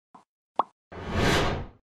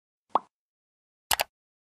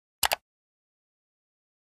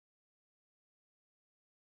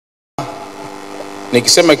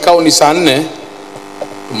Nikisema kikao ni saa 4,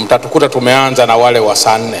 mtatukuta tumeanza na wale wa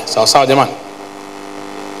saa 4. Sawa sawa jamani?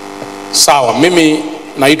 Sawa, mimi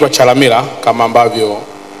naitwa Chalamila kama ambavyo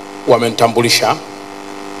wamenitambulisha,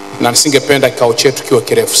 na nisingependa kikao chetu kiwe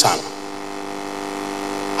kirefu sana.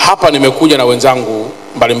 Hapa nimekuja na wenzangu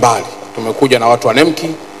mbalimbali. Tumekuja na watu wa Nemki,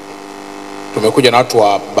 tumekuja na watu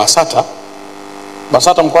wa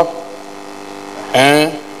Basata Mkoa.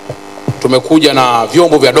 Tumekuja na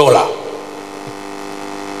vyombo vya dola.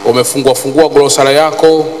 Umefungua glosara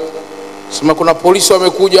yako, sema kuna polisi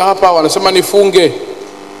wamekuja hapa wanasema nifunge.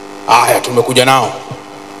 Haya, tumekuja nao.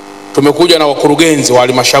 Tumekuja na wakurugenzi wa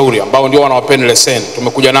halmashauri ambao ndio wanawapeni leseni,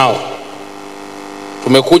 tumekuja nao.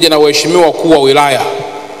 Tumekuja na waheshimiwa wakuu wa wilaya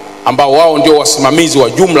ambao wao ndio wasimamizi wa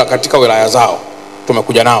jumla katika wilaya zao,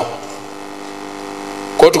 tumekuja nao.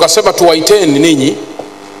 Kwa hiyo tukasema tuwaiteni ninyi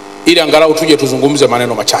ili angalau tuje tuzungumze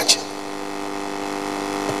maneno machache.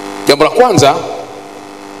 Jambo la kwanza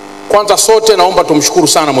sote naomba tumshukuru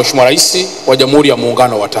sana Mheshimiwa Rais wa Jamhuri ya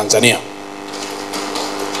Muungano wa Tanzania.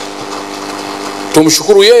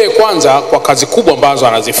 Tumshukuru yeye kwanza kwa kazi kubwa ambazo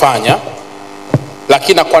anazifanya,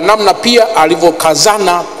 lakini kwa namna pia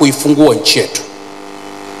alivyokazana kuifungua nchi yetu.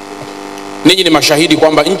 Ninyi ni mashahidi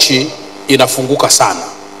kwamba nchi inafunguka sana.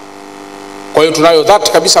 Kwa hiyo tunayo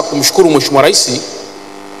dhati kabisa kumshukuru Mheshimiwa Rais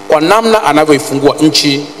kwa namna anavyoifungua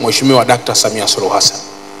nchi, Mheshimiwa Dr. Samia Suluhu Hassan.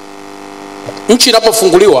 Nchi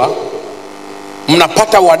inapofunguliwa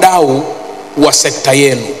mnapata wadau wa sekta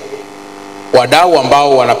yenu, wadau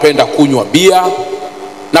ambao wanapenda kunywa bia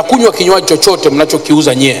na kunywa kinywaji chochote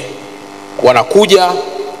mnachokiuza nyie. Wanakuja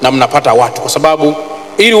na mnapata watu, kwa sababu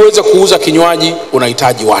ili uweze kuuza kinywaji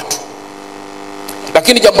unahitaji watu.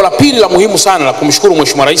 Lakini jambo la pili la muhimu sana la kumshukuru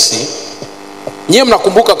Mheshimiwa Rais, nyie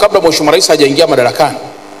mnakumbuka kabla Mheshimiwa Rais hajaingia madarakani,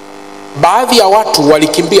 baadhi ya watu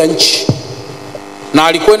walikimbia nchi na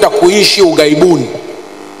alikwenda kuishi ugaibuni.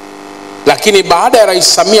 Lakini baada ya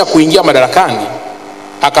Rais Samia kuingia madarakani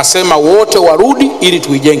akasema wote warudi ili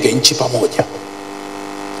tuijenge nchi pamoja.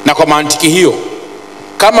 Na kwa mantiki hiyo,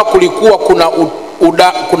 kama kulikuwa kuna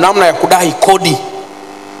namna ya kudai kodi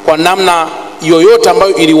kwa namna yoyote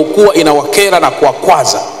ambayo ilikuwa inawakera na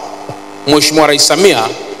kuwakwaza, Mheshimiwa Rais Samia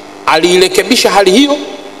aliirekebisha hali hiyo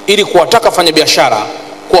ili kuwataka wafanyabiashara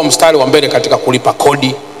kuwa mstari wa mbele katika kulipa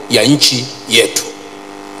kodi ya nchi yetu.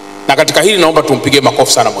 Na katika hili naomba tumpigie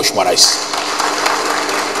makofi sana Mheshimiwa Rais.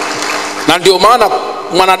 Na ndio maana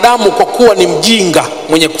mwanadamu kwa kuwa ni mjinga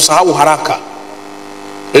mwenye kusahau haraka,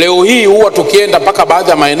 leo hii huwa tukienda mpaka baadhi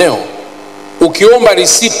ya maeneo, ukiomba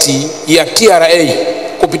risiti ya TRA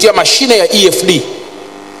kupitia mashine ya EFD,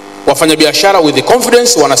 wafanyabiashara with the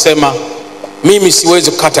confidence wanasema mimi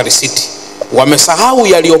siwezi kukata risiti. Wamesahau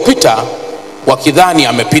yaliyopita wakidhani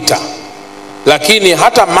amepita. Lakini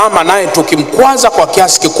hata mama naye tukimkwaza kwa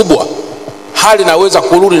kiasi kikubwa, hali inaweza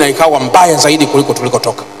kurudi na ikawa mbaya zaidi kuliko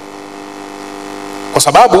tulikotoka. Kwa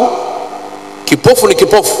sababu kipofu ni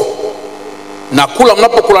kipofu, na kula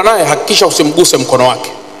mnapokula naye hakikisha usimguse mkono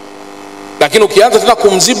wake. Lakini ukianza tena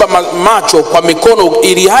kumziba macho kwa mikono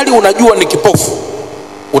ili hali unajua ni kipofu,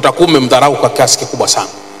 utakuwa umemdharau kwa kiasi kikubwa sana.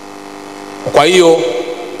 Kwa hiyo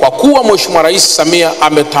kwa kuwa Mheshimiwa Rais Samia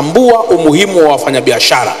ametambua umuhimu wa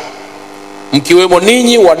wafanyabiashara, mkiwemo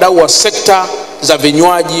ninyi wadau wa sekta za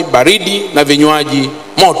vinywaji baridi na vinywaji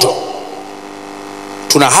moto,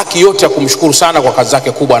 tuna haki yote ya kumshukuru sana kwa kazi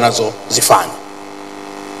zake kubwa anazozifanya.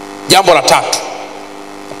 Jambo la tatu,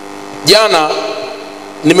 jana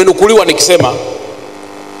nimenukuliwa nikisema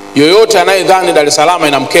yoyote anayedhani Dar es Salaam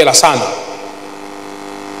inamkera sana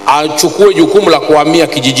achukue jukumu la kuhamia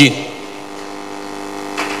kijijini.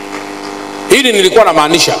 Hili nilikuwa na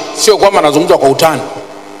maanisha, sio kwamba nazungumza kwa utani.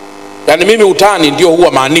 Yaani mimi utani ndio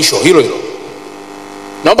huwa maanisho hilo.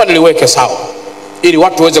 Naomba niliweke sawa ili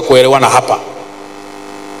watu waweze kuelewana hapa.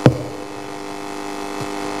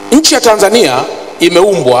 Nchi ya Tanzania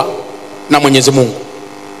imeumbwa na Mwenyezi Mungu.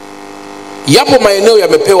 Yapo maeneo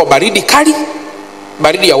yamepewa baridi kali,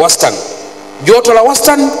 baridi ya wastani, joto la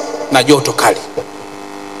wastani na joto kali.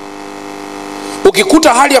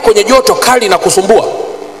 Ukikuta hali ya kwenye joto kali na kusumbua,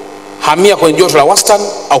 hamia kwenye joto la wastani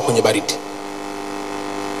au kwenye baridi.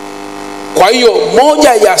 Kwa hiyo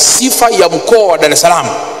moja ya sifa ya mkoa wa Dar es Salaam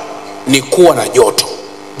ni kuwa na joto.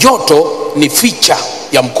 Joto ni feature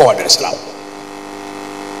ya mkoa wa Dar es Salaam.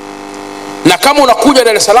 Na kama unakuja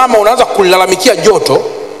Dar es Salaam unaanza kulalamikia joto,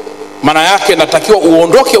 maana yake natakiwa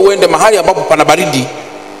uondoke uende mahali ambapo pana baridi,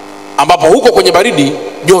 ambapo huko kwenye baridi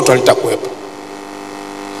joto halitakuwepo.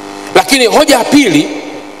 Lakini hoja ya pili,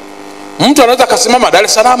 mtu anaweza kusimama Dar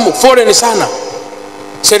es Salaam foleni sana,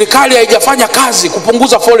 serikali haijafanya kazi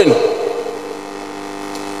kupunguza foleni.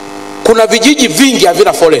 Kuna vijiji vingi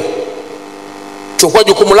havina foleni. chukua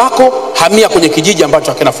jukumu lako, hamia kwenye kijiji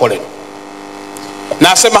ambacho hakina foleni.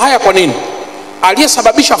 Na asema haya kwa nini?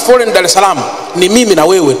 Aliyesababisha foleni Dar es Salaam ni mimi na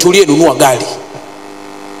wewe tuliyenunua gari.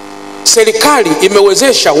 Serikali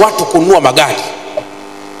imewezesha watu kununua magari,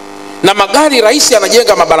 na magari rais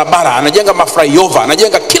anajenga mabarabara, anajenga maflyover,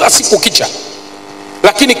 anajenga kila siku kicha,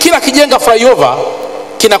 lakini kila kijenga flyover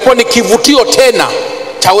kinakuwa ni kivutio tena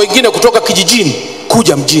cha wengine kutoka kijijini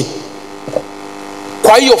kuja mjini.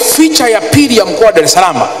 Kwa hiyo feature ya pili ya mkoa wa Dar es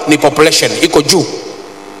Salaam ni population iko juu,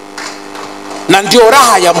 na ndio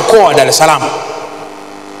raha ya mkoa wa Dar es Salaam.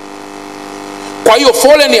 Kwa hiyo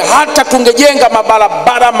foleni, hata tungejenga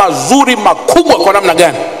mabarabara mazuri makubwa kwa namna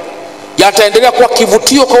gani, yataendelea kuwa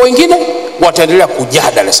kivutio kwa wengine, wataendelea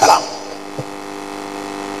kujaa Dar es Salaam.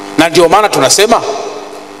 Na ndio maana tunasema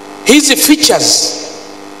hizi features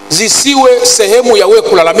zisiwe sehemu ya wewe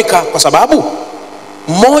kulalamika, kwa sababu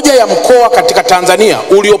moja ya mkoa katika Tanzania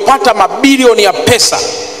uliopata mabilioni ya pesa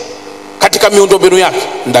katika miundombinu yake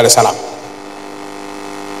ni Dar es Salaam.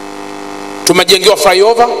 Tumejengewa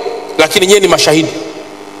flyover, lakini nyinyi ni mashahidi,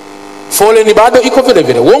 foleni bado iko vile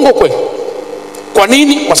vile. Uongo kweli? Kwa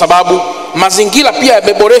nini? Kwa sababu mazingira pia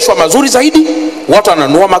yameboreshwa mazuri zaidi, watu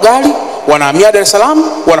wananunua magari, wanahamia Dar es Salaam,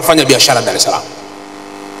 wanafanya biashara Dar es Salaam.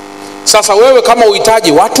 Sasa wewe kama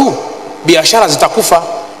uhitaji watu, biashara zitakufa.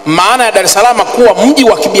 Maana ya Dar es Salaam kuwa mji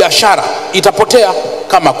wa kibiashara itapotea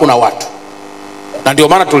kama kuna watu. Na ndio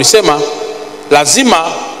maana tulisema lazima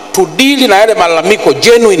tudili na yale malalamiko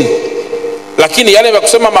genuine, lakini yale ya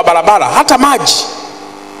kusema mabarabara, hata maji,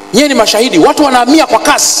 nyinyi ni mashahidi, watu wanahamia kwa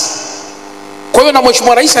kasi. Kwa hiyo na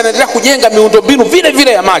Mheshimiwa Rais anaendelea kujenga miundombinu vile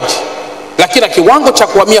vile ya maji, lakini kiwango cha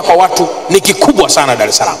kuhamia kwa watu ni kikubwa sana Dar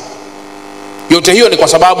es Salaam. Yote hiyo ni kwa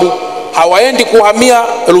sababu hawaendi kuhamia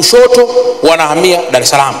Lushoto, wanahamia Dar es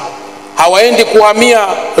Salaam. Hawaendi kuhamia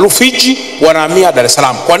Rufiji, wanahamia Dar es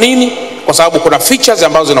Salaam. Kwa nini? Kwa sababu kuna features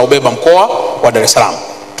ambazo zinaubeba mkoa wa Dar es Salaam.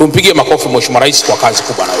 Tumpigie makofi Mheshimiwa Rais kwa kazi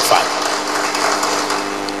kubwa anayofanya.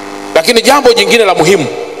 Lakini jambo jingine la muhimu,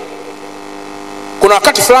 kuna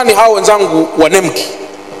wakati fulani hao wenzangu wa Nemki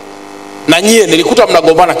na nyie nilikuta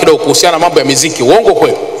mnagombana kidogo kuhusiana mambo ya miziki. Uongo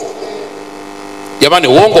kweli? Jamani,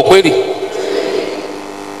 uongo kweli?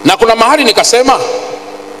 Na kuna mahali nikasema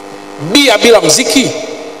bia bila mziki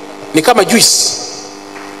ni kama juisi.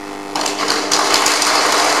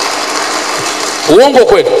 Uongo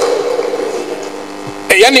kweli?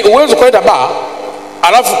 Yani uwezo kwenda baa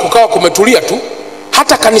alafu kukawa kumetulia tu.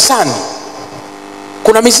 Hata kanisani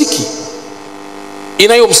kuna miziki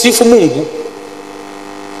inayomsifu Mungu,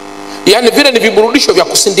 yani vile ni viburudisho vya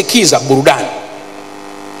kusindikiza burudani,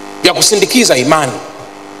 vya kusindikiza imani.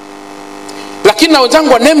 Lakini na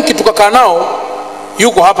wenzangu wa Nemki tukakaa nao,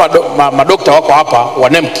 yuko hapa madokta wako hapa wa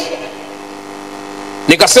Nemki,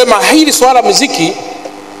 nikasema hili swala muziki,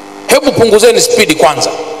 hebu punguzeni spidi kwanza.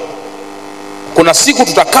 Kuna siku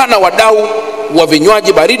tutakaa na wadau wa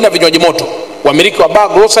vinywaji baridi na vinywaji moto, wamiliki wa bar,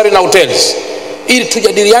 grocery na hotels, ili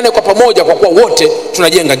tujadiliane kwa pamoja, kwa kuwa wote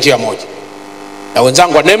tunajenga njia moja. Na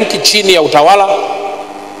wenzangu wa Nemki chini ya utawala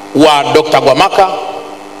wa Dr. Gwamaka,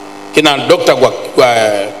 kina Dr.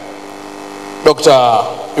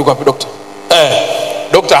 yuko hapa Dr.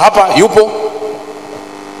 Dr. hapa yupo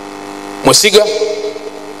Mwesiga,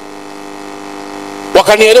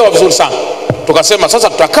 wakanielewa vizuri sana. Tukasema sasa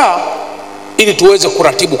tutakaa ili tuweze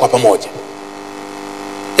kuratibu kwa pamoja.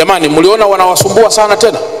 Jamani, mliona wanawasumbua sana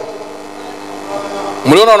tena?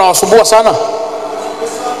 Mliona wanawasumbua sana?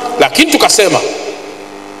 Lakini tukasema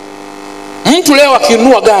mtu leo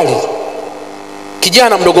akinunua gari,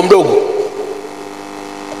 kijana mdogo mdogo,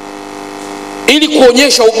 ili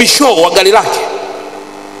kuonyesha ubisho wa gari lake,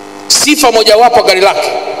 sifa mojawapo wa gari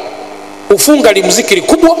lake, ufunga limziki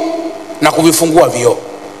likubwa na kuvifungua vioo.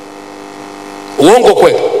 Uongo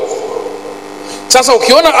kweli? Sasa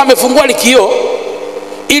ukiona amefungua likioo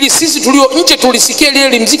ili sisi tulio nje tulisikie lile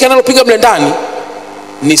limziki analopiga mle ndani,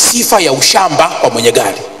 ni sifa ya ushamba kwa mwenye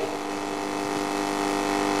gari.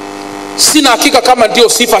 Sina hakika kama ndio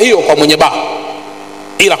sifa hiyo kwa mwenye baa,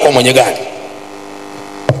 ila kwa mwenye gari.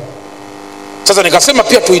 Sasa nikasema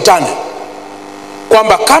pia tuitane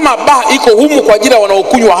kwamba kama baa iko humu kwa ajili ya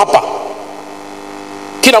wanaokunywa hapa,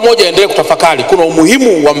 kila mmoja aendelee kutafakari kuna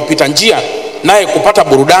umuhimu wa mpita njia naye kupata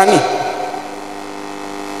burudani.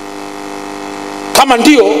 Kama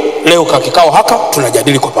ndio, leo kwa kikao haka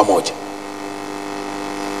tunajadili kwa pamoja.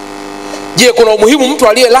 Je, kuna umuhimu mtu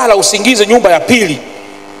aliyelala usingizi nyumba ya pili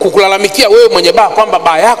kukulalamikia wewe mwenye baa kwamba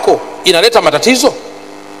baa yako inaleta matatizo?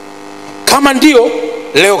 Kama ndio,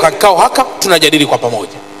 leo kwa kikao haka tunajadili kwa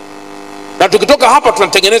pamoja. Na tukitoka hapa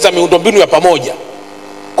tunatengeneza miundombinu ya pamoja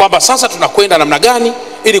kwamba sasa tunakwenda namna gani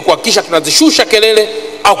ili kuhakikisha tunazishusha kelele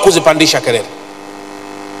au kuzipandisha kelele.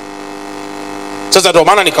 Sasa ndio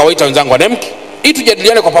maana nikawaita wenzangu wa NEMC ili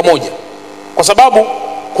tujadiliane kwa pamoja, kwa sababu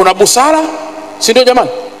kuna busara, si ndio jamani?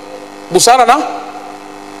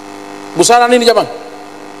 Busara nini jamani?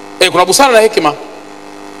 Kuna busara na hekima.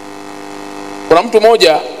 Kuna mtu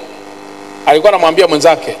mmoja alikuwa anamwambia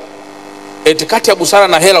mwenzake, eti kati ya busara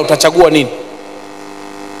na hela utachagua nini?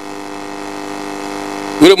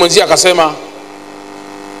 Yule mwenzie akasema,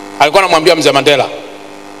 alikuwa anamwambia mzee Mandela.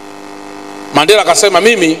 Mandela akasema,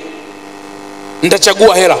 mimi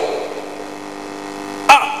nitachagua hela.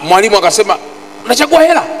 Mwalimu akasema, unachagua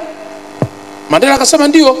hela? Mandela akasema,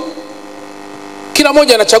 ndio. Kila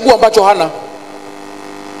mmoja anachagua ambacho hana.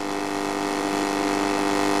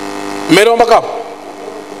 Mmeelewa mpaka hapo?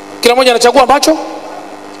 Kila mmoja anachagua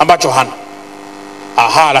ambacho hana.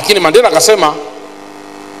 Lakini Mandela akasema,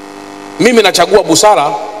 mimi nachagua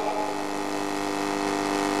busara,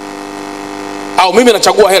 au mimi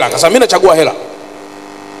nachagua hela. Akasema, mimi nachagua hela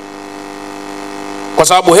kwa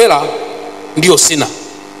sababu hela ndio sina,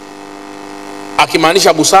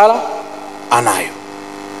 akimaanisha busara anayo.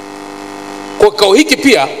 Kwa kikao hiki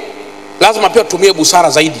pia lazima pia tutumie busara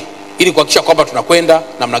zaidi ili kuhakikisha kwamba tunakwenda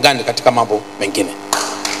namna gani katika mambo mengine.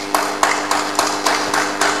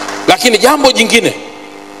 Lakini jambo jingine,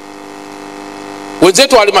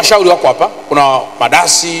 wenzetu wa halmashauri wako hapa, kuna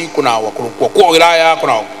madasi, kuna wakuu wa wilaya,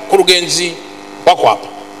 kuna wakurugenzi wako hapa.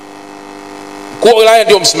 Mkuu wa wilaya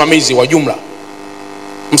ndio msimamizi wa jumla,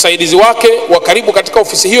 msaidizi wake wa karibu katika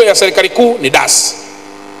ofisi hiyo ya serikali kuu ni dasi.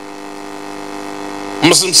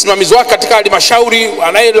 Msimamizi wake katika halmashauri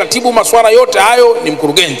anayeratibu masuala yote hayo ni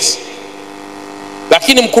mkurugenzi.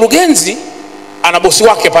 Lakini mkurugenzi ana bosi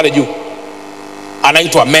wake pale juu,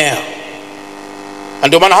 anaitwa meya.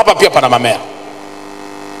 Ndio maana hapa pia pana mamea.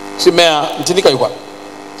 Si meya Mtindika yuko?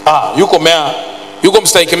 Yuko meya, yuko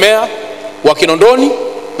mstahiki meya wa Kinondoni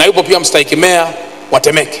na yupo pia mstahiki meya wa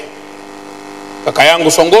Temeke. Kaka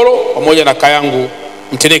yangu Songoro pamoja na kaka yangu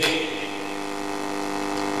Mtindika.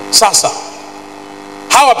 Sasa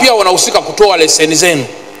hawa pia wanahusika kutoa leseni zenu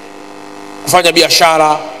kufanya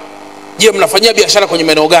biashara. Je, mnafanyia biashara kwenye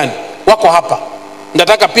maeneo gani? Wako hapa.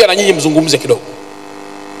 Nataka pia na nyinyi mzungumze kidogo.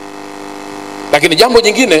 Lakini jambo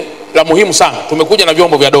jingine la muhimu sana, tumekuja na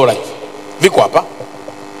vyombo vya dola hivi. Viko hapa.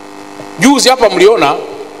 Juzi hapa mliona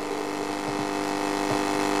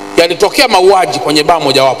yalitokea mauaji kwenye baa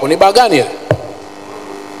moja wapo. Ni baa gani ile?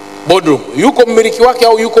 Boardroom. Yuko mmiliki wake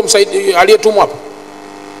au yuko msaidizi aliyetumwa hapa?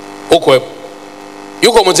 Huko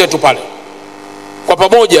yuko mwenzetu pale. Kwa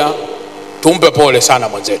pamoja tumpe pole sana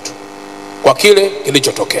mwenzetu kwa kile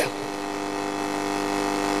kilichotokea.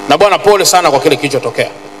 Na bwana, pole sana kwa kile kilichotokea.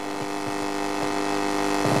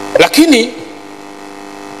 Lakini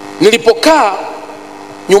nilipokaa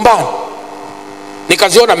nyumbani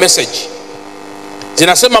nikaziona message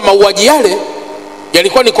zinasema mauaji yale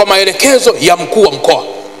yalikuwa ni kwa maelekezo ya mkuu wa mkoa,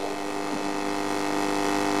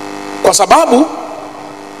 kwa sababu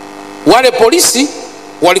wale polisi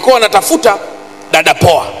walikuwa wanatafuta dada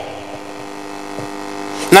poa,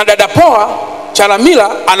 na dada poa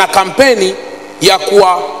Chalamila ana kampeni ya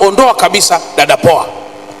kuwaondoa kabisa dada poa.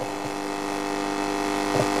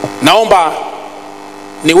 Naomba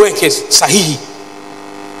niweke sahihi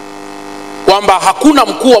kwamba hakuna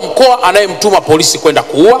mkuu wa mkoa anayemtuma polisi kwenda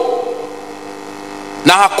kuua,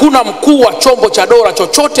 na hakuna mkuu wa chombo cha dola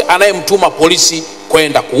chochote anayemtuma polisi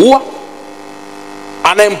kwenda kuua.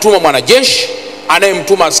 Anayemtuma mwanajeshi,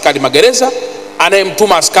 anayemtuma askari magereza,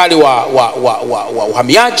 anayemtuma askari wa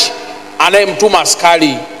uhamiaji, anayemtuma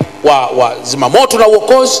askari wa zimamoto na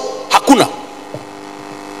uokozi, hakuna.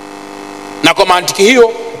 Na kwa mantiki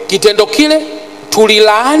hiyo kitendo kile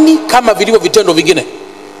tulilaani kama vilivyo vitendo vingine,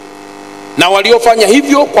 na waliofanya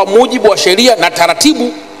hivyo kwa mujibu wa sheria na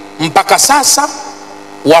taratibu mpaka sasa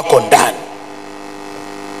wako ndani,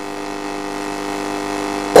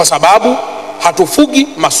 kwa sababu hatufugi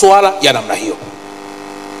masuala ya namna hiyo.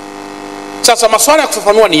 Sasa masuala ya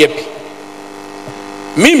kufafanua ni yepi?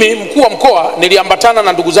 Mimi mkuu wa mkoa niliambatana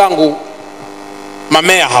na ndugu zangu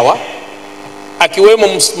mamea hawa, akiwemo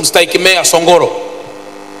mstahiki meya Songoro.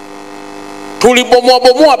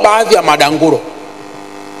 Tulibomoa baadhi ya madanguro.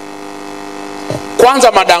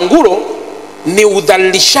 Kwanza, madanguro ni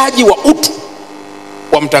udhalilishaji wa utu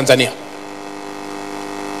wa Mtanzania.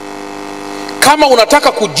 Kama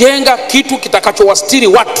unataka kujenga kitu kitakachowastiri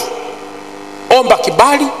watu, omba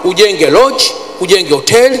kibali, ujenge lodge, ujenge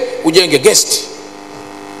hoteli, ujenge guest.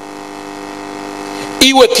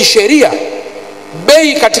 Iwe kisheria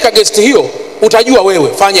bei katika guest hiyo utajua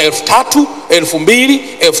wewe, fanya 3,000, 2,000,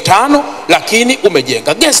 5,000, lakini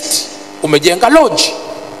umejenga guest, umejenga lodge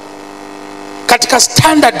katika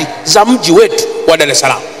standard za mji wetu wa Dar es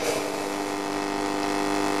Salaam.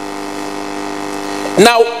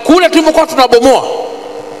 Na kule tulipokuwa tunabomoa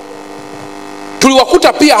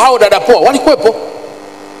tuliwakuta pia hao dada poa walikuwepo,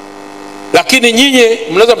 lakini nyinyi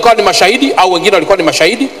mnaweza mkawa ni mashahidi au wengine walikuwa ni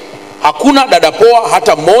mashahidi. Hakuna dada poa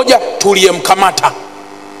hata mmoja tuliyemkamata.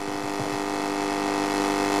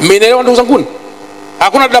 Mmenielewa ndugu zangu?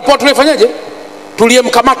 Hakuna dada poa tuliyefanyaje?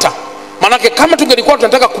 Tuliyemkamata. Manake kama tungelikuwa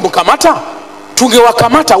tunataka kumkamata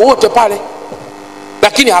tungewakamata wote pale,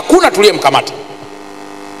 lakini hakuna tuliyemkamata.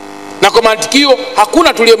 Na kwa mantikio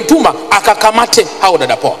hakuna tuliyemtuma akakamate hao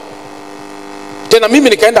dada poa. Tena mimi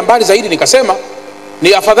nikaenda mbali zaidi nikasema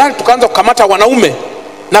ni afadhali tukaanza kukamata wanaume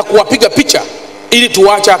na kuwapiga picha ili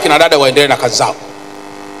tuwache akina dada waendelee na kazi zao.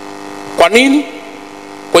 Kwa nini?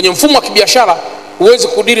 Kwenye mfumo wa kibiashara huwezi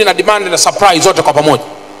kudili na demand na supply zote kwa pamoja.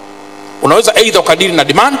 Unaweza either ukadili na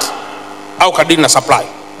demand au kadili na supply.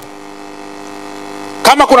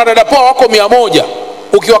 Kama kuna dada poa wako 100,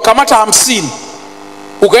 ukiwakamata 50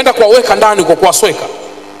 ukaenda kuwaweka ndani kwa kuwasweka,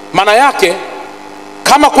 maana yake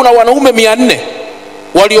kama kuna wanaume 400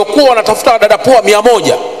 waliokuwa wanatafuta dada poa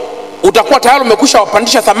 100, utakuwa tayari umekwisha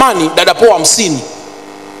wapandisha thamani dada poa 50.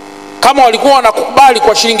 Kama walikuwa wanakubali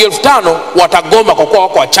kwa shilingi 5,000 watagoma kwa kuwa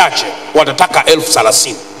wako wachache, watataka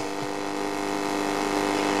 30,000.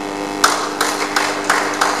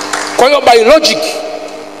 Kwa hiyo by logic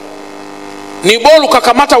ni bora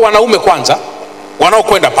ukakamata wanaume kwanza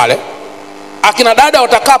wanaokwenda pale. Akina dada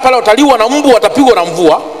watakaa pale, wataliwa na mbu, watapigwa na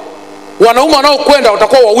mvua. Wanaume wanaokwenda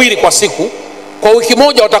watakuwa 2 kwa siku, kwa wiki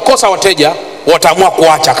moja watakosa wateja, wataamua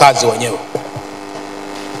kuacha kazi wenyewe.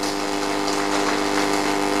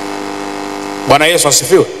 Bwana Yesu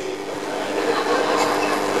asifiwe.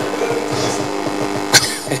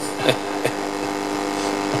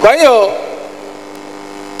 Kwa hiyo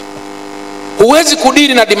huwezi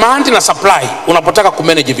kudili na demand na supply unapotaka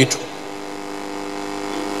kumanage vitu.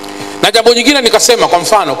 Na jambo nyingine nikasema, kwa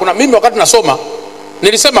mfano kuna mimi wakati nasoma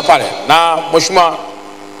nilisema pale, na mheshimiwa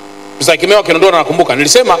Mzaki Kinondoni nakumbuka,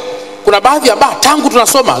 nilisema kuna baadhi ya baa tangu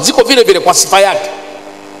tunasoma ziko vile vile kwa sifa yake.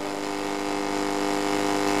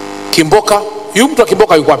 Kimboka, yu mtu wa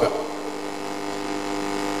Kimboka yuko wapi?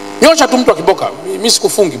 Nyosha tu mtu wa Kimboka, mimi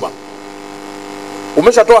sikufungi bwana.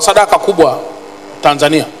 Umeshatoa sadaka kubwa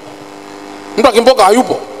Tanzania. Mtu wa Kimboka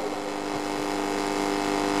hayupo.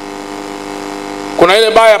 Kuna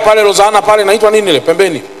ile baya pale Rozana pale inaitwa nini ile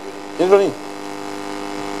pembeni? Inaitwa nini?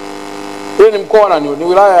 Ile ni mkoa na ni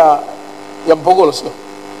wilaya ya Mpogolo sio?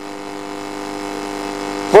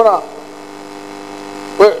 Mbona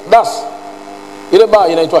we das ile baa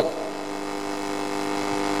inaitwaje?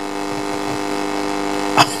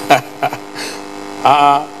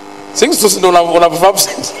 Sisi ndio unafahamu.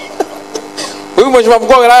 Huyu mheshimiwa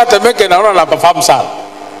mkuu wa wilaya Temeke naona anafahamu sana.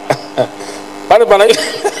 Pale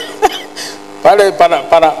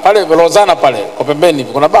Rozana pale kwa pembeni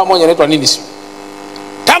kuna baa moja inaitwa nini sio?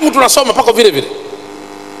 Tangu tunasoma pako vile vile.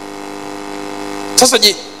 Sasa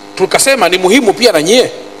tukasema ni muhimu pia na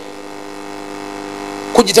nyie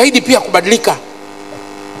kujitahidi pia kubadilika.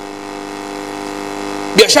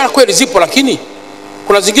 Biashara kweli zipo, lakini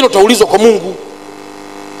kuna zingine utaulizwa kwa Mungu.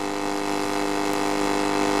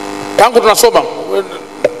 Tangu tunasoma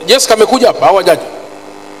Jessica amekuja hapa au hajaja?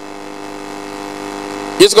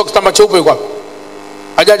 Jessica kitamba cheupe yuko hapa.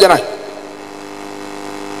 Hajaja naye.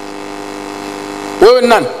 Wewe ni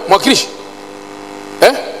nani? Mwakilishi?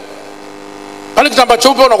 Pale kitamba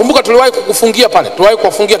cheupe unakumbuka tuliwahi kukufungia pale? Tuliwahi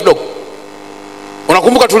kuwafungia kidogo.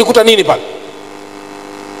 Unakumbuka tulikuta nini pale?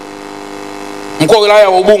 Mkuu wa wilaya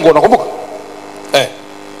wa Ubungo unakumbuka?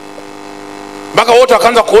 Mpaka wote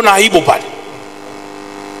wakaanza kuona aibu pale.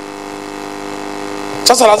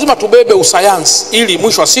 Sasa lazima tubebe usayansi ili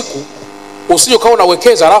mwisho wa siku usije ukawa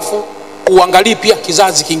unawekeza alafu uangalie pia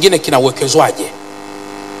kizazi kingine kinawekezwaje.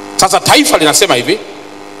 Sasa taifa linasema hivi,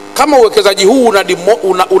 kama uwekezaji huu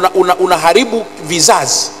unaharibu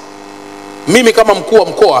vizazi, mimi kama mkuu wa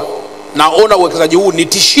mkoa naona uwekezaji huu ni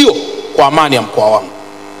tishio kwa amani ya mkoa wangu.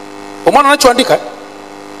 Kwa maana anachoandika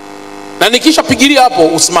na nikisha pigilia hapo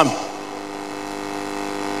usimame.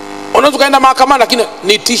 Unaweza kaenda mahakamani, lakini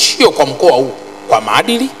ni tishio kwa mkoa huu, kwa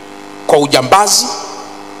maadili, kwa ujambazi,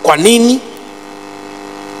 kwa nini?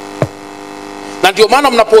 Na ndio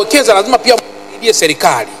maana mnapowekeza lazima pia msaidie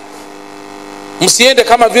serikali. Msiende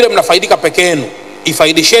kama vile mnafaidika peke yenu,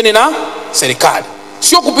 ifaidisheni na serikali.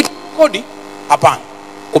 Sio kupitia kodi, hapana.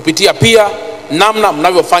 Kupitia pia namna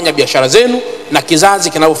mnavyofanya biashara zenu na kizazi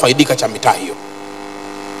kinavyofaidika cha mitaa hiyo.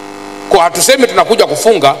 Kwa hatusemi tunakuja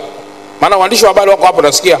kufunga, maana waandishi wa habari wako hapo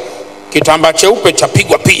nasikia kitambaa cheupe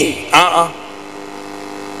chapigwa pini.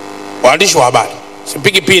 Waandishi wa habari,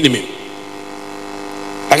 sipigi pini mimi.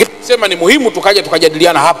 Lakini tunasema ni muhimu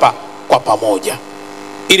tukajadiliana hapa kwa pamoja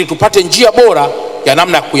ili tupate njia bora ya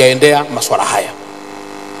namna ya kuyaendea masuala haya.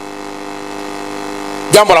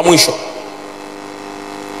 Jambo la mwisho,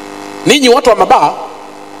 ninyi watu wa mabaa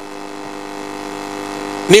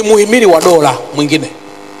ni muhimili wa dola mwingine.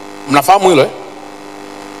 Mnafahamu hilo?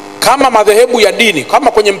 Kama madhehebu ya dini,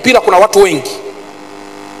 kama kwenye mpira kuna watu wengi,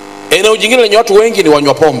 eneo jingine lenye watu wengi ni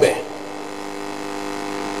wanywa pombe.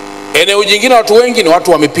 Eneo jingine watu wengi ni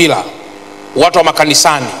watu wa mipira, watu wa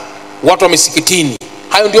makanisani, watu wa misikitini.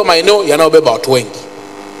 Hayo ndio maeneo yanayobeba watu wengi.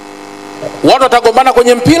 Watu watagombana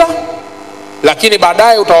kwenye mpira, lakini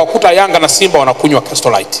baadaye utawakuta Yanga na Simba wanakunywa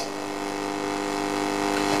Castrolite.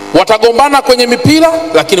 Watagombana kwenye mipira,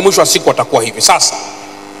 lakini mwisho wa siku watakuwa hivi. Sasa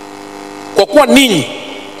kwa kuwa ninyi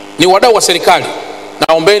ni wadau wa serikali,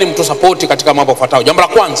 naombeni mtusapoti katika mambo yafuatayo. Jambo la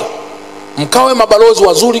kwanza, mkawe mabalozi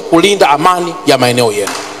wazuri kulinda amani ya maeneo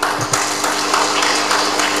yenu.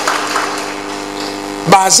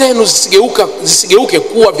 Baa zenu zisigeuke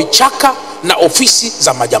kuwa vichaka na ofisi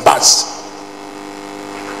za majambazi.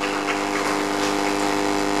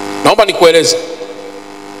 Naomba nikueleze,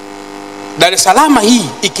 Dar es Salaam hii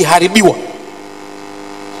ikiharibiwa,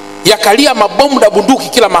 yakalia mabomu na bunduki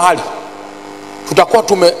kila mahali, tutakuwa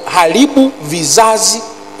tumeharibu vizazi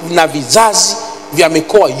na vizazi vya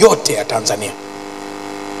mikoa yote ya Tanzania.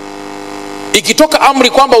 Ikitoka amri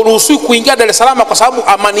kwamba uruhusiwi kuingia Dar es Salaam kwa sababu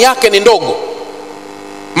amani yake ni ndogo,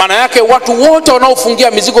 maana yake watu wote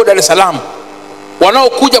wanaofungia mizigo Dar es Salaam,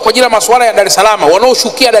 wanaokuja kwa ajili ya masuala ya Dar es Salaam,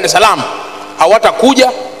 wanaoshukia Dar es Salaam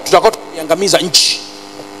hawatakuja, tutakuwa tukiangamiza nchi.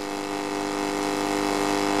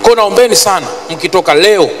 Kwa naombeni sana, mkitoka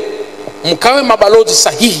leo mkawe mabalozi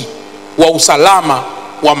sahihi wa usalama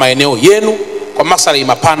wa maeneo yenu kwa maslahi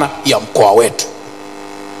mapana ya mkoa wetu.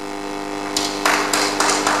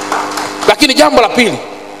 Lakini jambo la pili,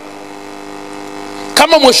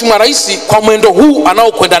 kama Mheshimiwa Rais kwa mwendo huu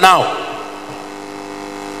anaokwenda nao,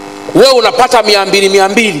 wewe unapata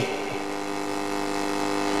 200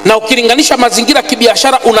 na ukilinganisha mazingira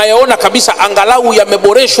kibiashara unayaona kabisa angalau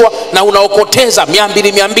yameboreshwa na unaokoteza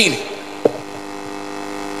 200.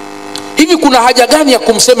 Hivi kuna haja gani ya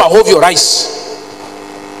kumsema hovyo rais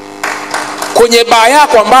kwenye baa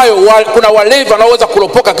yako ambayo kuna walevi wanaoweza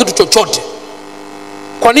kulopoka kitu chochote?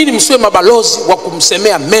 Kwa nini msiwe mabalozi wa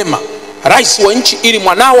kumsemea mema rais wa nchi, ili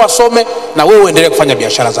mwanao asome na wewe uendelee kufanya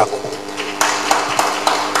biashara zako?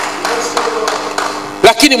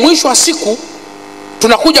 Lakini mwisho wa siku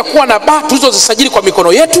tunakuja kuwa na baa tulizozisajili kwa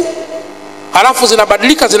mikono yetu, halafu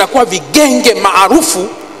zinabadilika zinakuwa vigenge maarufu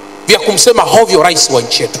vya kumsema hovyo rais wa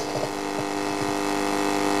nchi yetu.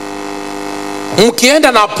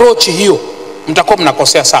 Mkienda na approach hiyo, mtakuwa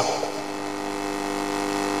mnakosea sana.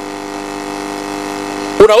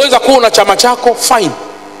 Unaweza kuwa una chama chako fine,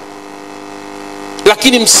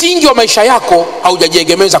 lakini msingi wa maisha yako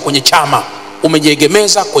haujajiegemeza kwenye chama,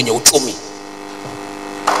 umejiegemeza kwenye uchumi.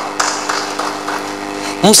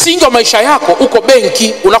 Msingi wa maisha yako uko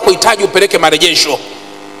benki, unakohitaji upeleke marejesho.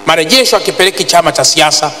 Marejesho akipeleki chama cha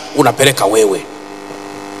siasa, unapeleka wewe,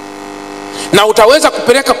 na utaweza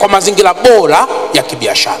kupeleka kwa mazingira bora ya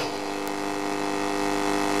kibiashara.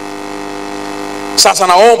 Sasa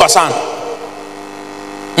naomba sana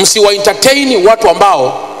msiwa entertain watu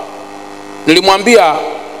ambao, nilimwambia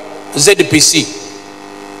ZPC,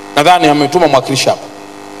 nadhani ametuma mwakilishi hapa,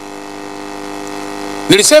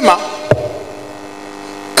 nilisema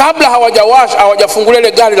kabla hawajafungulia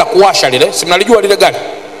ile gari la kuwasha lile, si mnalijua lile gari,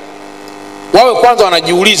 wawe kwanza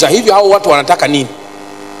wanajiuliza hivi hao watu wanataka nini?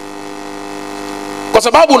 Kwa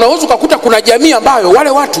sababu unaweza kukuta kuna jamii ambayo wale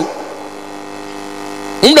watu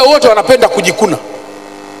muda wote wanapenda kujikuna.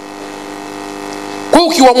 Kwa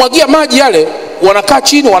hiyo ukiwamwagia maji yale, wanakaa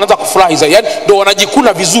chini wanaanza kufurahi zaidi, yani ndio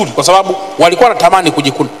wanajikuna vizuri kwa sababu walikuwa wanatamani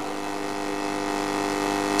kujikuna.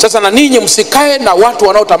 Sasa na ninyi msikae na watu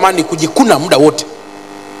wanaotamani kujikuna muda wote.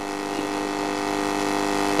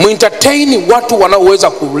 Muentertain watu wanaoweza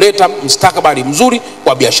kuleta mustakabali mzuri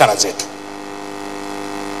kwa biashara zetu.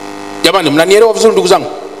 Jamani, mnanielewa vizuri ndugu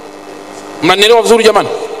zangu? Mnanielewa vizuri jamani?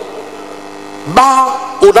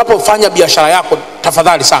 Unapofanya biashara yako,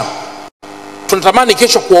 tafadhali sana, tunatamani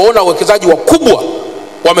kesho kuwaona wawekezaji wakubwa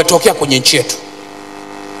wametokea kwenye nchi yetu.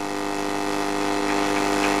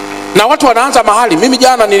 Na watu wanaanza mahali. Mimi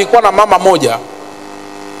jana nilikuwa na mama moja,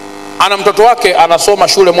 ana mtoto wake anasoma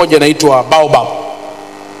shule moja inaitwa BAA,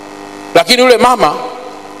 lakini yule mama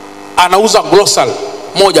anauza grocery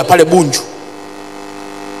moja pale Bunju.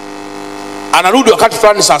 Anarudi wakati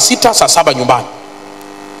fulani saa 6 saa 7 nyumbani.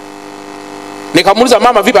 Nikamuuliza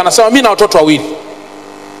mama vipi? Anasema mimi na watoto wawili.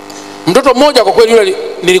 Mtoto mmoja kwa kweli yule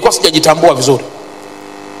nilikuwa sijajitambua vizuri,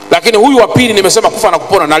 lakini huyu wa pili nimesema kufa na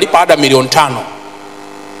kupona, nalipa ada 5 milioni.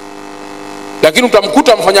 Lakini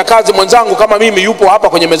utamkuta mfanyakazi mwenzangu kama mimi yupo hapa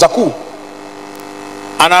kwenye meza kuu,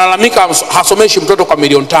 analalamika hasomeshi mtoto kwa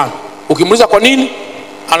milioni 5. Ukimuuliza kwa nini,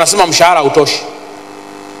 anasema mshahara hautoshi.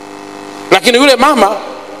 Lakini yule mama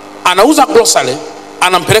anauza grocery,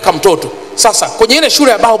 anampeleka mtoto. Sasa kwenye ile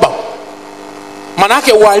shule ya Baobab, maana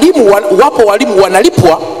yake wapo walimu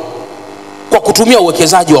wanalipwa kwa kutumia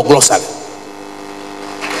uwekezaji wa grocery,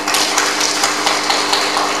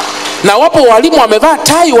 na wapo walimu wamevaa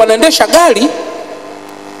tai wanaendesha gari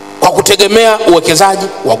kwa kutegemea uwekezaji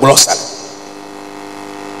wa grocery.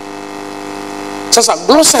 Sasa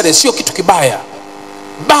grocery sio kitu kibaya,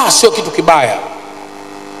 bar sio kitu kibaya,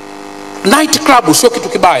 night club sio kitu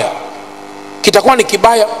kibaya. Kitakuwa ni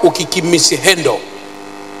kibaya ukikimisi handle.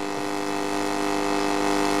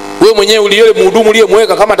 Wewe mwenyewe uliyele mhudumu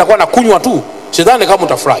uliyemweka kama atakuwa na kunywa tu, sidhani kama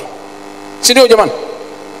utafurahi. Si ndio jamani?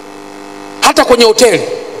 Hata kwenye hoteli,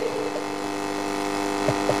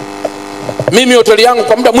 mimi hoteli yangu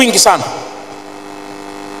kwa muda mwingi sana,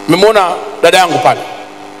 nimemwona dada yangu pale,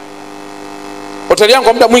 hoteli yangu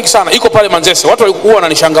kwa muda mwingi sana iko pale Manzese. Watu walikuwa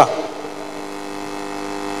wananishangaa,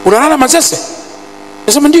 unalala Manzese?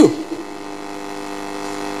 Nasema ndio.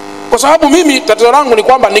 Kwa sababu mimi tatizo langu ni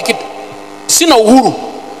kwamba sina uhuru.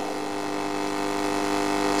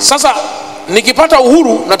 Sasa nikipata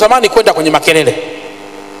uhuru natamani kwenda kwenye makelele.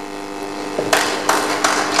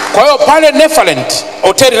 Kwa hiyo pale Neverland,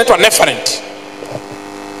 hoteli inaitwa Neverland,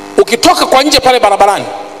 ukitoka kwa nje pale barabarani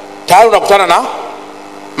tayari unakutana na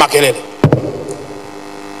makelele.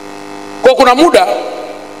 Kwa kuna muda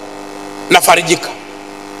nafarijika,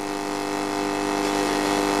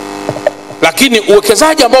 lakini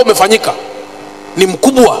uwekezaji ambao umefanyika ni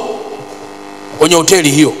mkubwa kwenye hoteli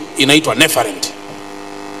hiyo inaitwa Neverland.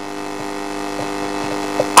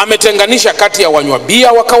 Ametenganisha kati ya wanywa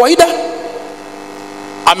bia wa kawaida,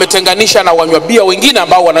 ametenganisha na wanywa bia wengine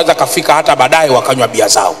ambao wanaweza kafika hata baadaye wakanywa bia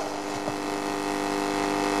zao.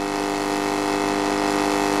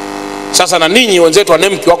 Sasa na ninyi wenzetu wa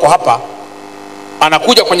NEMC wako hapa,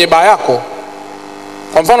 anakuja kwenye baa yako.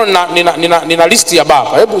 Kwa mfano nina listi ya baa.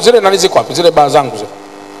 Hebu zile nani ziko wapi? Zile baa zangu zile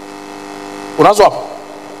unazo hapo?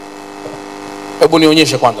 Hebu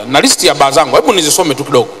nionyeshe kwanza. Na listi ya baa zangu, hebu nizisome tu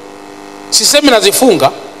kidogo. Sisemi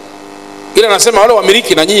nazifunga, ila nasema wale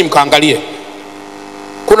wamiliki na nyinyi mkaangalie.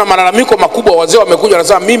 Kuna malalamiko makubwa, wazee wamekuja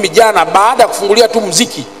wanasema mimi jana baada ya kufungulia tu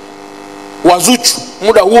mziki wa Zuchu,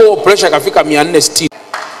 muda huo pressure ikafika 460.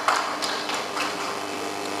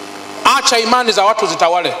 Acha imani za watu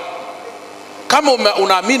zitawale. Kama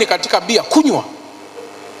unaamini katika bia, kunywa.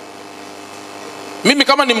 Mimi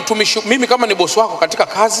kama ni mtumishi, mimi kama ni bosi wako katika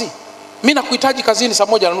kazi, mimi nakuhitaji kazini saa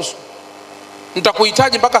 1:30.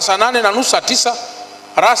 Nitakuhitaji mpaka saa 8:30, saa 9.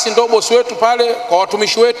 Rasi ndo bosi wetu pale kwa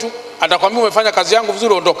watumishi wetu, atakwambia umefanya kazi yangu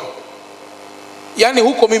vizuri, ondoka. Yaani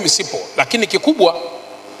huko mimi sipo, lakini kikubwa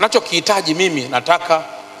ninachokihitaji mimi, nataka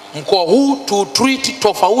mkoa huu tu treat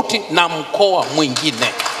tofauti na mkoa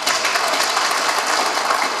mwingine.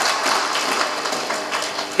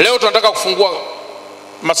 Leo tunataka kufungua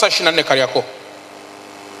masaa 24 Kariakoo.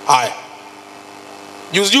 Haya,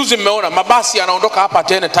 juzi mmeona mabasi yanaondoka hapa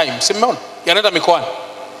at any time, si mmeona? Yanaenda mikoani.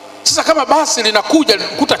 Sasa kama basi linakuja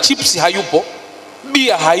kukuta chips hayupo,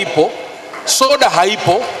 bia haipo, soda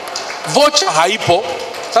haipo, vocha haipo,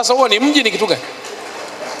 sasa huo ni mji ni kitu gani?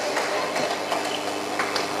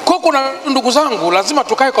 Kwa kuna ndugu zangu, lazima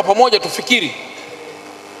tukae kwa pamoja tufikiri.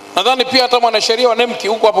 Nadhani pia hata mwanasheria wa NEMC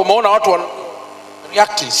huko hapo umeona watu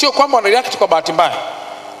react. Sio kwamba wana react kwa bahati mbaya,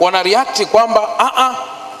 wana react kwamba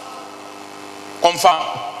kwa mfano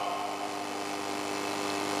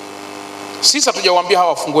sisi hatujawaambia hawa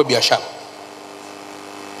wafungue biashara,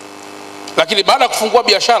 lakini baada ya kufungua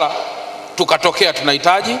biashara tukatokea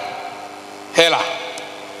tunahitaji hela.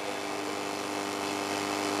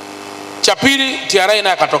 Cha pili, TRA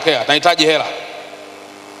naye akatokea tunahitaji hela.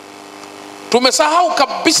 Tumesahau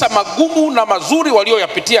kabisa magumu na mazuri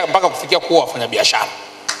walioyapitia mpaka kufikia kuwa wafanya biashara.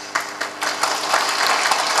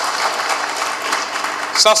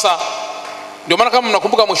 Sasa ndio maana kama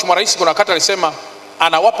mnakumbuka Mheshimiwa Rais kuna wakati alisema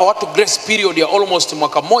anawapa watu grace period ya almost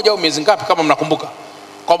mwaka mmoja au miezi ngapi, kama mnakumbuka,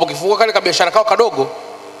 kwamba ukifungua kale ka biashara kao kadogo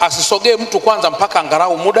asisogee mtu kwanza mpaka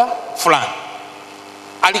angalau muda fulani.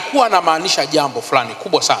 Alikuwa anamaanisha jambo fulani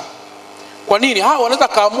kubwa sana. Kwa nini hawa wanaweza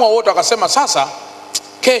kaamua wote wakasema sasa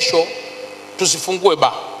kesho tusifungue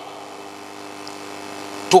baa,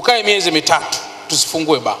 tukae miezi 3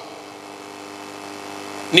 tusifungue baa?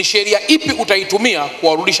 Ni sheria ipi utaitumia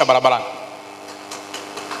kuwarudisha barabarani?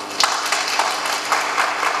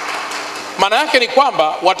 Maana yake ni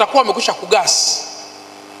kwamba watakuwa wamekwisha kugasi.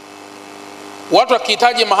 Watu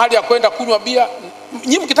wakihitaji mahali ya kwenda kunywa bia,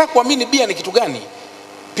 nyinyi mkitaka kuamini bia ni kitu gani,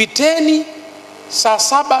 piteni saa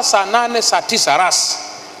 7, saa 8, saa 9 rasi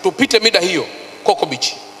tupite mida hiyo Coco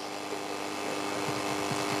Beach.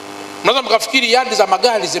 Mnaweza mkafikiri yadi za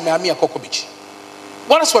magari zimehamia Coco Beach.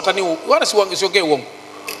 Wala si watani, wala siongee uongo.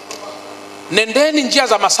 Nendeni njia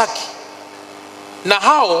za Masaki, na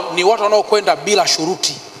hao ni watu wanaokwenda bila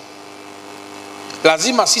shuruti.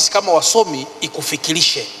 Lazima sisi kama wasomi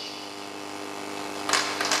ikufikirishe,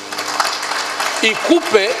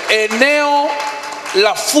 ikupe eneo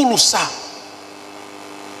la fursa,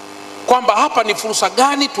 kwamba hapa ni fursa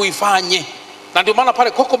gani tuifanye. Na ndio maana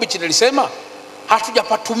pale Coco Beach nilisema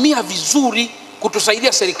hatujapatumia vizuri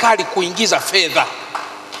kutusaidia serikali kuingiza fedha.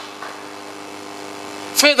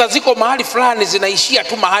 Fedha ziko mahali fulani zinaishia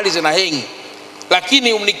tu mahali zinahengi,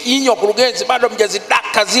 lakini mnikinyi wa kurugenzi bado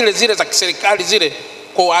mjazidaka zile za kiserikali zile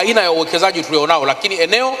kwa aina ya uwekezaji tulionao, lakini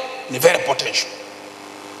eneo ni very potential.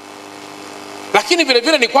 Lakini vile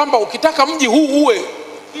vile ni kwamba ukitaka mji huu uwe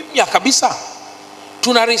kimya kabisa,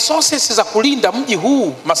 tuna resources za kulinda mji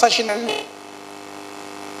huu masaa 24.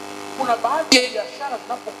 Kuna baadhi ya biashara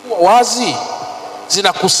zinapokuwa wazi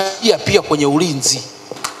zinakusaidia pia kwenye ulinzi.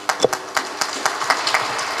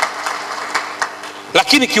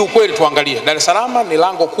 Lakini kiukweli tuangalie, Dar es Salaam ni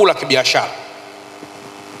lango kuu la kibiashara.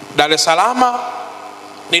 Dar es Salaam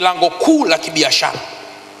ni lango kuu la kibiashara.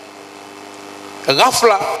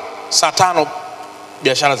 Ghafla saa 5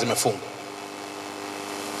 biashara zimefungwa.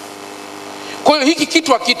 Kwa hiyo hiki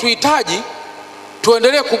kitu hakituhitaji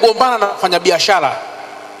tuendelee kugombana na wafanyabiashara.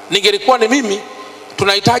 Ningelikuwa ni mimi,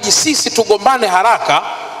 tunahitaji sisi tugombane haraka,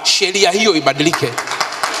 sheria hiyo ibadilike.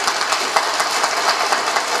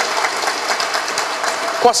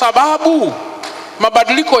 Kwa sababu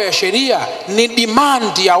mabadiliko ya sheria ni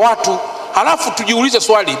demand ya watu. Halafu tujiulize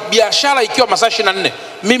swali, biashara ikiwa masaa 24,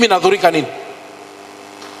 mimi nadhurika nini?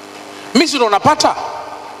 Mimi sio napata.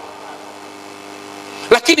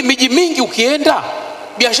 Lakini miji mingi ukienda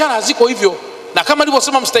biashara haziko hivyo, na kama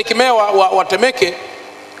nilivyosema mstahiki meya wa Temeke,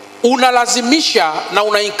 unalazimisha na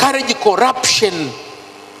una encourage corruption.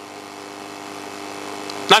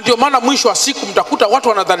 Na ndio maana mwisho wa siku mtakuta watu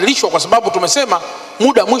wanadhalilishwa, kwa sababu tumesema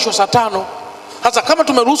muda mwisho saa 5. Sasa kama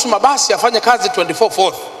tumeruhusu mabasi afanye kazi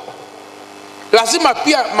 24/4, lazima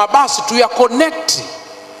pia mabasi tuya connect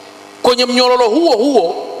kwenye mnyororo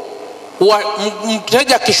huo wa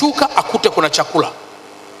mteja akishuka akute kuna chakula,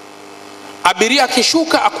 abiria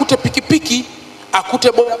akishuka akute pikipiki,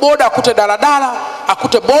 akute bodaboda, akute daladala,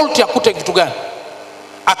 akute Bolt, akute kitu gani,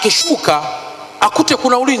 akishuka akute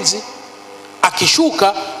kuna ulinzi,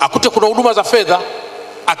 akishuka akute kuna huduma za fedha,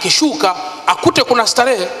 akishuka akute kuna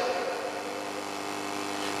starehe.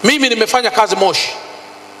 Mimi nimefanya kazi Moshi,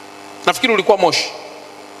 nafikiri ulikuwa Moshi,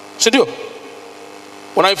 si ndio?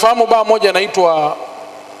 Unaifahamu baa moja inaitwa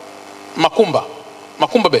Makumba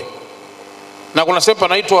Bay, na kuna sehemu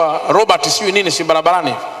inaitwa Robert siyo nini, si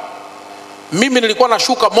barabarani. Mimi nilikuwa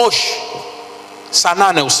nashuka Moshi saa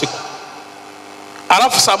 8 usiku,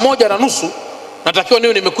 alafu saa 1:30 natakiwa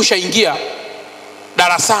niwe nimekwisha ingia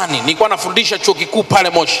darasani. Nilikuwa nafundisha chuo kikuu pale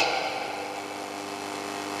Moshi.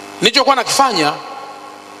 Nilichokuwa nakifanya,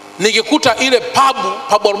 nikikuta ile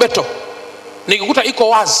pub Orbeto, nikikuta iko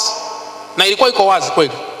wazi, na ilikuwa iko wazi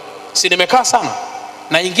kweli, si nimekaa sana,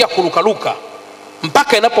 naingia kurukaruka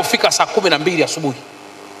mpaka inapofika saa 12 asubuhi.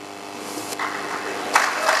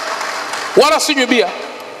 Wala sinywi bia,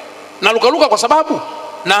 na rukaruka kwa sababu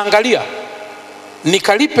naangalia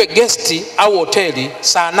nikalipe guesti au hoteli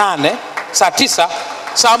saa 8, saa 9,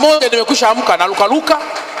 saa 1 nimekwisha amka, na rukaruka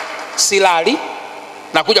silali,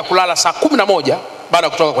 na kuja kulala saa 11 baada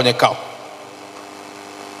ya kutoka kwenye kao.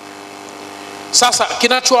 Sasa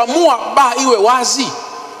kinachoamua baa iwe wazi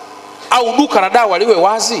au duka la dawa liwe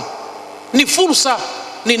wazi ni fursa,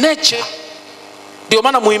 ni nature. Ndio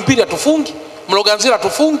maana Muhimbili hatufungi, Mloganzila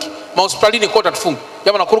hatufungi, mahospitalini kote hatufungi.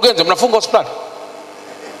 Jamani, kurugenzi mnafunga hospitali?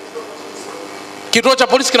 Kituo cha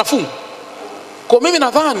polisi kinafunga? Kwa mimi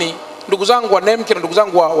nadhani ndugu zangu wa NEMC na ndugu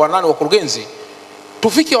zangu wa nani wa kurugenzi,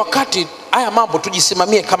 tufike wakati haya mambo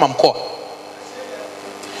tujisimamie kama mkoa.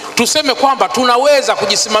 Tuseme kwamba tunaweza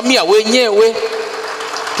kujisimamia wenyewe.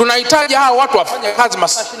 Tunahitaji hao watu wafanye kazi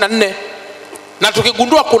masaa 24. Na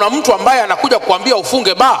tukigundua kuna mtu ambaye anakuja kuambia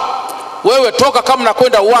ufunge baa, wewe toka, kama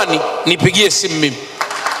nakwenda uani nipigie simu mimi.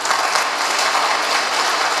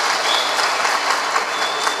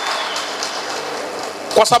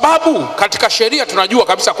 Kwa sababu katika sheria tunajua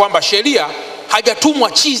kabisa kwamba sheria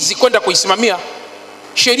hajatumwa chizi kwenda kuisimamia.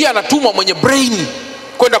 Sheria anatumwa mwenye brain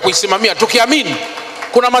kwenda kuisimamia, tukiamini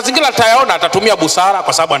kuna mazingira atayaona, atatumia busara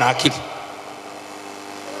kwa sababu ana akili.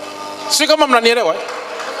 Si kama mnanielewa?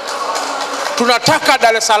 Tunataka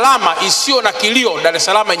Dar es Salaam isiyo na kilio, Dar es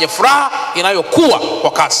Salaam yenye furaha inayokuwa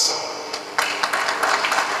kwa kasi.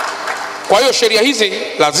 Kwa hiyo sheria hizi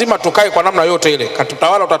lazima tukae kwa namna yote ile. Katibu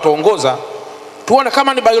tawala utatuongoza tuone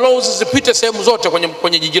kama ni bylaws zipite sehemu zote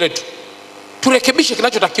kwenye jiji letu, turekebishe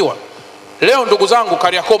kinachotakiwa. Leo ndugu zangu,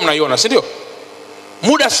 Kariakoo mnaiona, si ndio?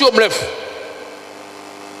 Muda sio mrefu,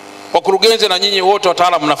 wakurugenzi na nyinyi wote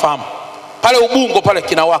wataalamu mnafahamu, pale Ubungo pale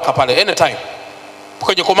kinawaka pale anytime,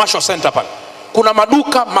 kwenye commercial center pale kuna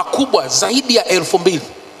maduka makubwa zaidi ya 2000.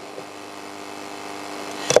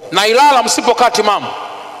 Na Ilala msipokaa timamu,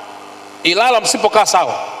 Ilala msipokaa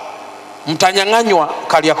sawa, mtanyang'anywa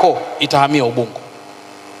Kariakoo, itahamia Ubungo.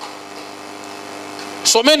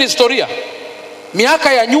 Someni historia.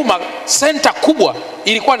 Miaka ya nyuma center kubwa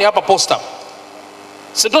ilikuwa ni hapa Posta.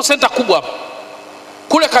 Ndio center kubwa hapa.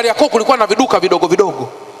 Kule Kariakoo kulikuwa na viduka vidogo vidogo.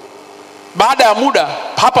 Baada ya muda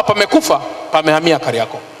hapa pamekufa, pamehamia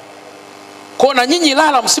Kariakoo. Kwa na nyinyi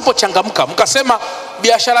Ilala msipochangamka mkasema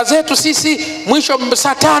biashara zetu sisi mwisho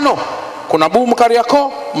saa 5 kuna boom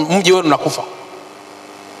Kariakoo, mji wenu unakufa.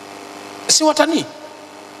 Si watani.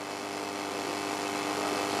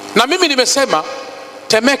 Na mimi nimesema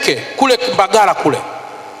Temeke kule Mbagala kule,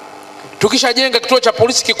 tukishajenga kituo cha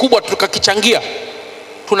polisi kikubwa tukakichangia,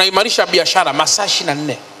 tunaimarisha biashara masaa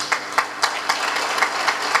 24.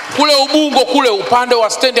 Kule Ubungo kule upande wa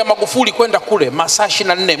stendi ya Magufuli kwenda kule masaa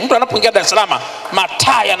 24. Mtu anapoingia Dar es Salaam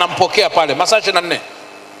mataa yanampokea pale masaa 24.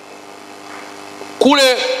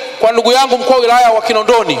 Kule kwa ndugu yangu mkuu wa wilaya wa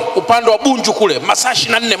Kinondoni upande wa Bunju kule masaa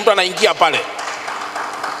 24 mtu anaingia pale.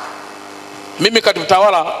 Mimi katibu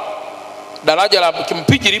tawala, daraja la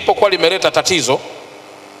Kimpiji lilipokuwa limeleta tatizo,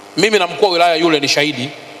 mimi na mkuu wa wilaya yule ni shahidi,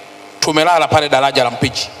 tumelala pale daraja la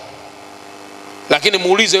Mpiji. Lakini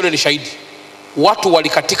muulize yule ni shahidi, watu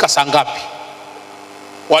walikatika saa ngapi?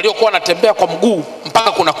 Waliokuwa wanatembea kwa mguu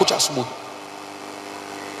mpaka kuna kucha asubuhi.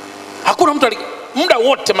 Hakuna mtu muda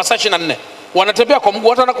wote masaa 24 wanatembea kwa mguu,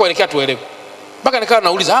 watu wanakoelekea tuelewe. Mpaka nikaa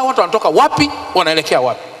nauliza hawa watu wanatoka wapi, wanaelekea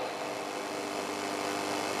wapi?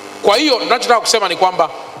 Kwa hiyo ninachotaka kusema ni kwamba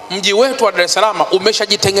mji wetu wa Dar es Salaam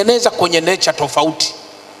umeshajitengeneza kwenye nature tofauti.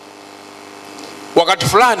 Wakati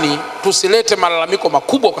fulani tusilete malalamiko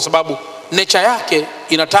makubwa, kwa sababu nature yake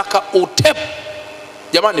inataka utep.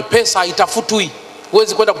 Jamani, pesa haitafutwi.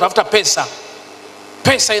 Huwezi kwenda kutafuta pesa.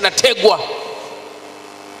 Pesa inategwa.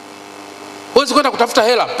 Huwezi kwenda kutafuta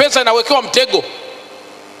hela. Pesa inawekewa mtego.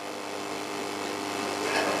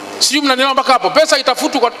 Sijui mnanielewa mpaka hapo? Pesa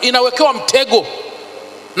itafutwa, inawekewa mtego.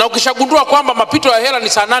 Na ukishagundua kwamba mapito ya hela ni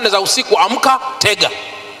saa 8 za usiku, amka, tega.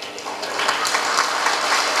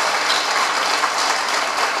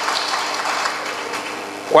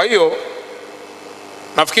 Kwa hiyo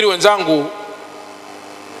nafikiri wenzangu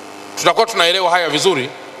tutakuwa tunaelewa haya vizuri,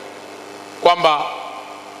 kwamba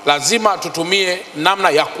lazima tutumie namna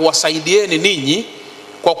ya kuwasaidieni ninyi,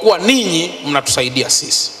 kwa kuwa ninyi mnatusaidia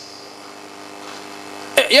sisi.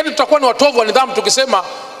 Yaani tutakuwa ni watovu wa nidhamu tukisema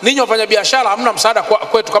ninyi wafanya biashara hamna msaada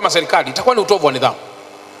kwetu kama serikali. Itakuwa ni utovu wa nidhamu.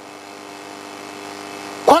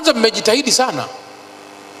 Kwanza mmejitahidi sana.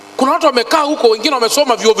 Kuna watu wamekaa huko, wengine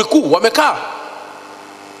wamesoma vyuo vikuu, wamekaa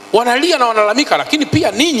wanalia na wanalalamika, lakini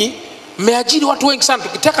pia ninyi mmeajiri watu wengi sana.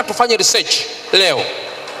 Tukitaka tufanye research leo,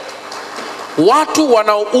 watu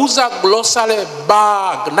wanaouza grocery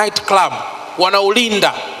bag, night club,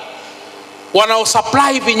 wanaolinda,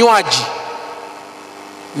 wanaosupply vinywaji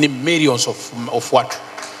ni millions of watu.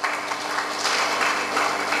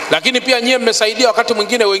 Lakini pia nyie mmesaidia wakati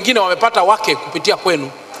mwingine, wengine wamepata wake kupitia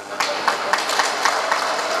kwenu.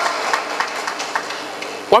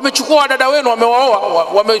 Wamechukua wadada wenu, wamewaoa,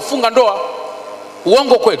 wamefunga ndoa.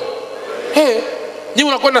 Uongo kweli? Nyinyi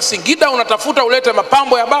unakwenda Singida unatafuta ulete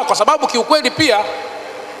mapambo ya baa, kwa sababu kiukweli pia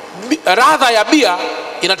radha ya bia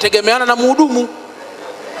inategemeana na mhudumu.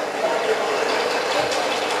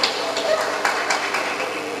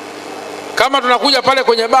 Kama tunakuja pale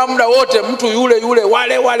kwenye baa muda wote mtu yule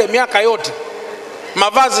wale miaka yote,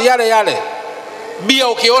 mavazi yale, bia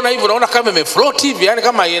ukiona hivi unaona kama imefloat hivi, yani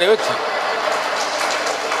kama haieleweki.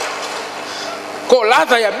 Kwa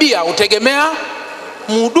ladha ya bia utegemea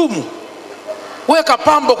mhudumu. Weka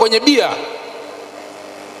pambo kwenye bia,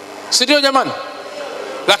 si ndio jamani?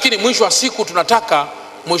 Lakini mwisho wa siku tunataka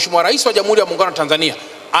Mheshimiwa Rais wa Jamhuri ya Muungano wa Tanzania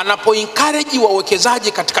anapo encourage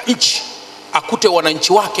wawekezaji katika nchi, akute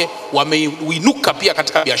wananchi wake wameinuka pia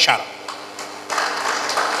katika biashara.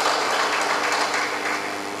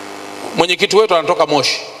 Mwenyekiti wetu anatoka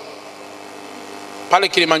Moshi. Pale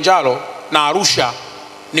Kilimanjaro na Arusha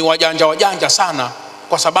ni wajanja sana,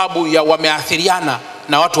 kwa sababu ya wameathiriana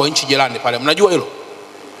na watu wa nchi jirani pale. Mnajua hilo?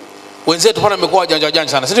 Wenzetu pale wamekuwa wajanja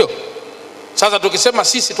sana, si ndio? Sasa tukisema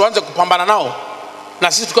sisi tuanze kupambana nao,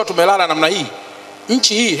 na sisi tukiwa tumelala namna hii,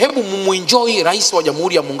 nchi hii, hebu mumuenjoy rais wa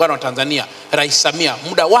Jamhuri ya Muungano wa Tanzania, Rais Samia.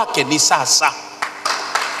 Muda wake ni sasa.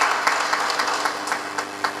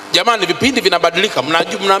 Jamani, vipindi vinabadilika.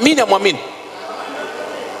 Mnaamini amwamini?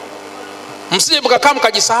 Msije mkakaa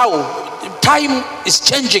mkajisahau. Time is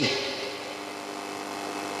changing.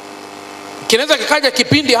 Kinaweza kikaja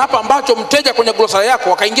kipindi hapa ambacho mteja kwenye grocery yako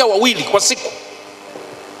wakaingia wawili kwa siku.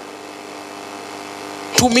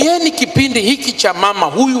 Tumieni kipindi hiki cha mama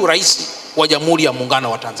huyu rais wa Jamhuri ya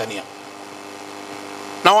Muungano wa Tanzania.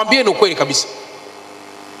 Nawaambieni ukweli kabisa,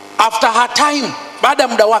 after her time, baada ya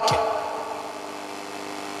muda wake,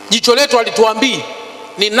 jicho letu alituambii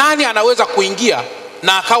ni nani anaweza kuingia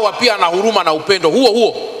na akawa pia na huruma na upendo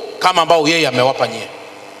huo kama ambao yeye amewapa nyie.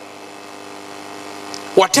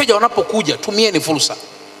 Wateja wanapokuja, tumieni fursa,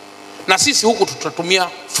 na sisi huku tutatumia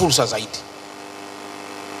fursa zaidi.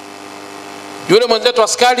 Yule mwenzetu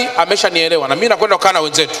askari ameshanielewa, na mimi nakwenda kukaa na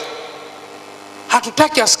wenzetu.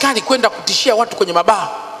 Hatutaki askari kwenda kutishia watu kwenye mabaa.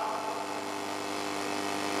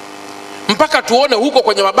 Mpaka tuone huko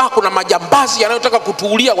kwenye mabaa kuna majambazi yanayotaka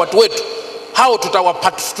kutuulia watu wetu, hao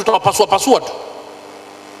tutawapasua pasua tu.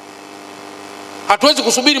 Hatuwezi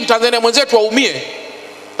kusubiri Mtanzania mwenzetu aumie.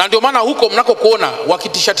 Na ndio maana huko mnako kuona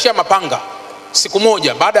wakitishatia mapanga, siku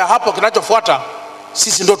moja baada ya hapo kinachofuata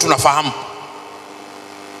sisi ndio tunafahamu.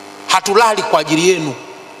 Hatulali kwa ajili yenu.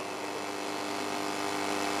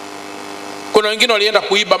 Kuna wengine walienda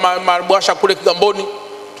kuiba mabwasha kule Kigamboni,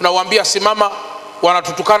 tunawaambia simama,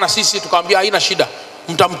 wanatutukana sisi, tukamwambia haina shida,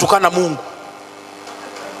 mtamtukana Mungu,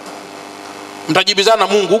 mtajibizana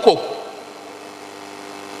Mungu huko.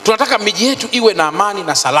 Tunataka miji yetu iwe na amani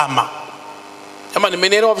na salama. Kama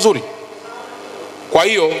nimenielewa vizuri? Kwa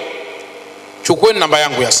hiyo chukueni namba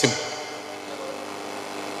yangu ya simu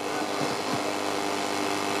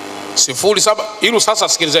 07. Hilo sasa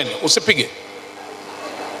sikilizeni, usipige.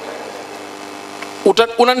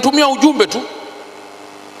 Unanitumia ujumbe tu,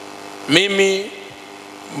 mimi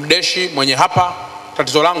mdeshi mwenye hapa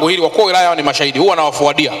tatizo langu hili. Wakuu wa wilaya ni mashahidi, huwa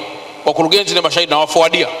nawafuadia. Wakurugenzi ni mashahidi,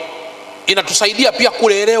 nawafuadia. Inatusaidia pia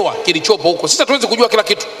kuelewa kilichopo huko. Sisi hatuwezi kujua kila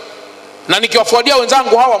kitu, na nikiwafuadia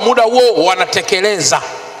wenzangu hawa, muda huo wanatekeleza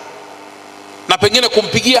na pengine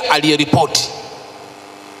kumpigia aliyeripoti.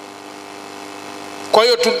 Kwa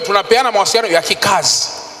hiyo tunapeana mawasiliano ya kikazi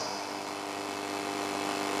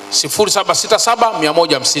 0767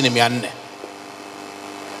 150 400.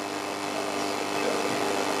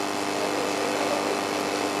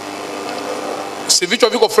 Si vichwa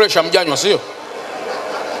viko fresh, amjanywa sio?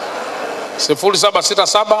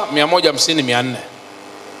 0767 150 400.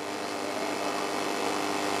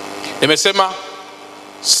 Nimesema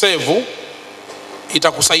save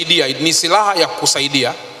itakusaidia, ni silaha ya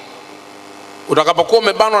kukusaidia utakapokuwa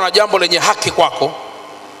umebanwa na jambo lenye haki kwako.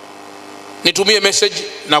 Nitumie message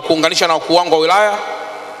na kuunganisha na wakuu wangu wa wilaya.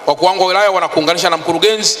 Wakuu wangu wa wilaya wanakuunganisha na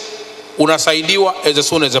mkurugenzi, unasaidiwa as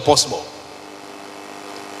soon as possible.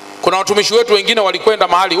 Kuna watumishi wetu wengine walikwenda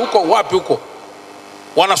mahali huko, wapi huko,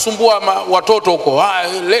 wanasumbua watoto huko,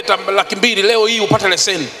 leta 200,000 leo hii upate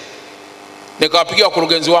leseni. Nikawapigia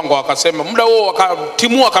wakurugenzi wangu, wakasema muda huo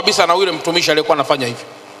wakatimua kabisa na yule mtumishi aliyekuwa anafanya hivyo.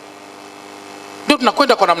 Ndio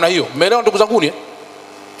tunakwenda kwa namna hiyo. Umeelewa ndugu zangu?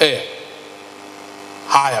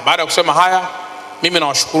 Haya, baada ya kusema haya, mimi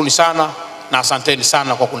nawashukuruni sana na asanteni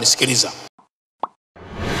sana kwa kunisikiliza.